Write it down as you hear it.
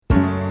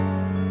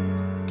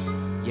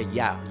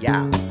Yeah.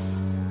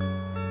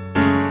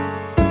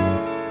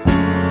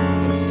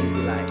 MCs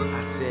be like,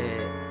 I said.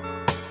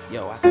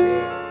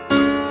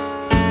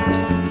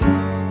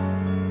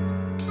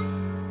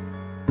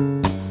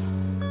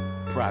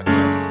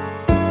 Progress.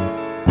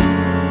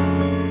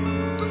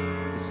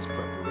 This is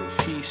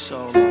preparation. Peace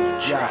all on the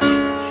track.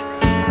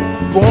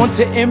 Born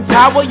to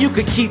empower, you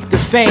could keep the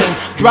fame.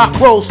 Drop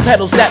rose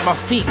petals at my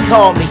feet,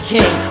 call me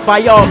king.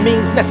 By all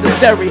means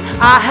necessary,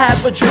 I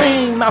have a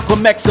dream.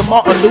 Malcolm X and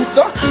Martin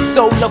Luther,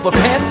 soul of a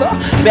panther.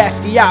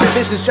 Basquiat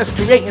visions, just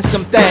creating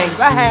some things.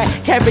 I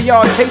had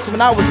caviar taste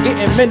when I was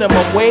getting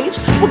minimum wage.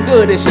 What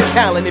good is your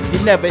talent if you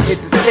never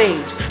hit the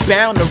stage?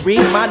 Bound to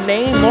read my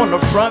name on the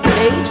front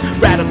page.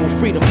 Radical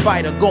freedom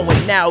fighter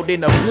going out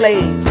in a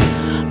blaze.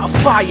 A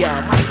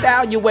fire, my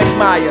style you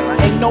admire.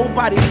 Ain't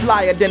nobody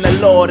flyer than the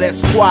Lord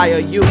Esquire.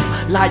 You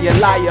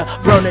liar,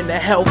 burning the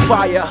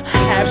hellfire.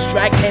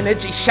 Abstract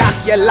energy, shock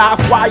your live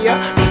wire.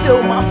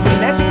 Still my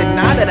finesse,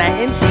 deny that I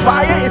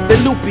inspire. Is the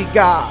loopy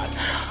God,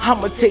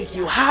 I'ma take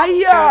you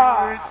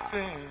higher.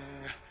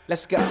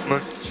 Let's go.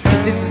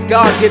 This is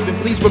God-given,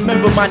 please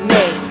remember my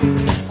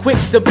name. Quick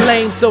to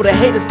blame, so the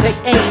haters take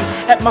aim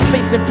at my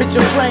face in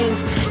picture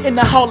frames. In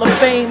the Hall of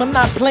Fame, I'm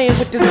not playing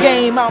with this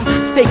game,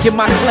 I'm staking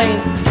my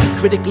claim.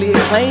 Critically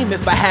acclaimed,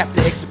 if I have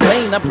to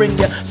explain. I bring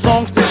your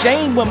songs to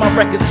shame when my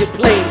records get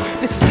played.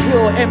 This is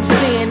pure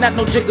MCing, not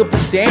no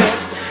jiggable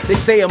dance. They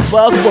say I'm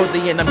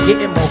buzzworthy and I'm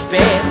getting more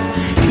fans.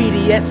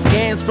 BDS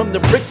scans from the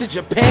bricks of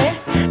Japan.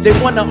 They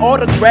want an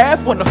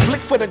autograph, want a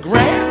flick for the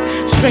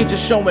gram. Strangers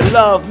showing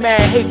love,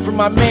 mad hate from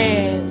my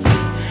mans.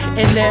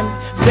 And them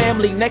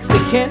family next to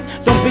kin.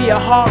 Don't be a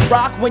hard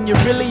rock when you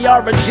really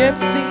are a gem.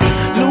 See,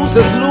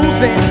 losers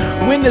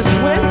losing, winners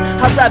win.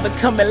 I'd rather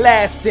come in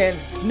last than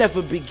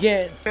never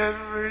begin.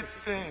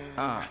 Everything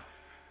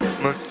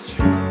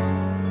must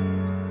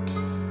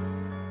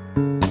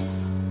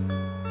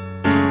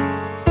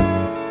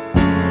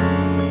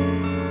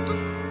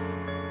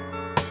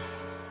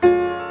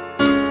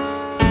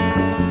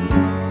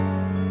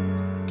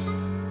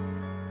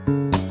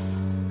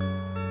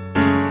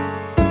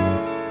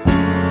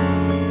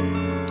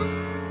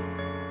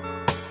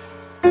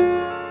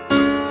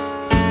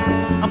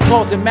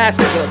Causing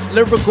massacres,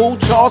 lyrical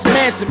Charles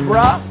Manson,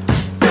 bruh.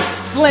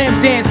 Slam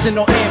dancing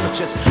on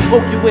amateurs,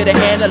 poke you with an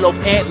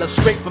antelope's antlers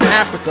straight from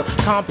Africa.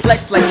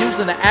 Complex like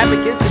using the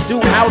abacus to do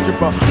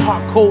algebra.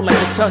 Hard cold like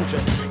the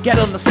tundra,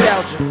 ghetto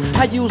nostalgia.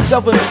 I use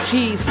government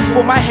cheese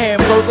for my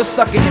hamburger.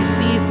 Sucking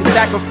MCs get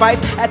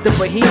sacrificed at the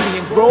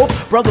Bohemian Grove.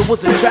 Brother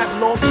was a trap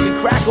lord, cooking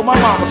crack on my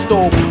mama's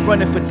stove.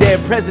 Running for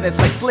dead presidents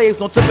like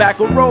slaves on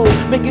Tobacco Road.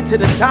 Make it to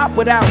the top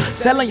without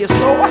selling your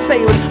soul. I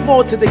say it was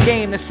more to the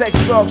game than sex,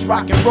 drugs,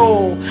 rock and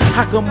roll.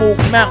 I can move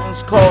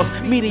mountains, cause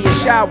meteor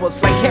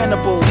showers like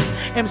cannibals.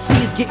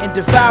 MCs getting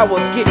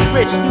devours, getting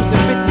rich using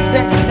 50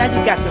 Cent. Now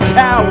you got the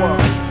power.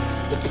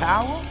 The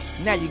power?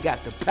 Now you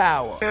got the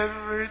power.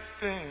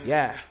 everything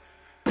Yeah.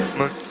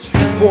 must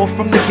Born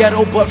from the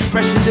ghetto but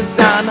fresh in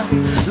designer.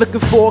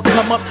 Looking for a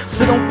come up,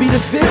 so don't be the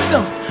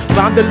victim.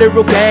 Bound the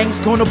lyrical gangs,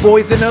 corner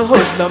boys and the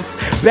hoodlums.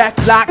 Back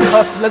block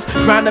hustlers,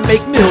 trying to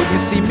make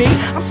millions. See me?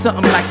 I'm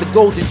something like the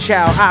golden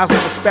child, eyes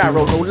on the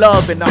sparrow. No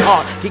love in the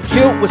heart, get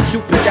killed was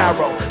Cupid's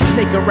arrow.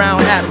 Snake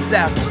around Adam's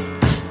apple.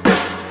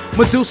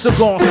 Medusa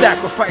gon'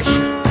 sacrifice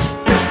you.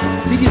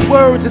 See these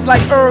words, it's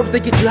like herbs, they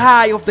get you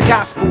high off the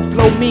gospel.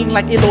 Flow mean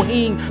like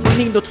Elohim, don't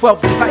need no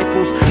 12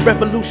 disciples.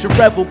 Revolution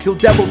revel, kill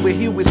devils with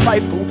Huey's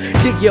rifle.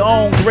 Dig your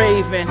own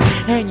grave and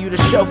hand you the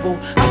shovel.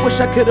 I wish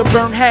I could've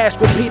burned hash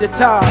with Peter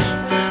Tosh.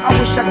 I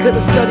wish I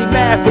could've studied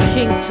math with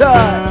King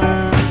Tut.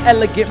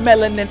 Elegant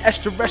melanin,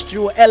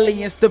 extraterrestrial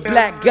aliens, the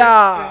black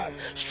god,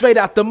 straight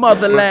out the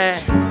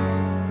motherland.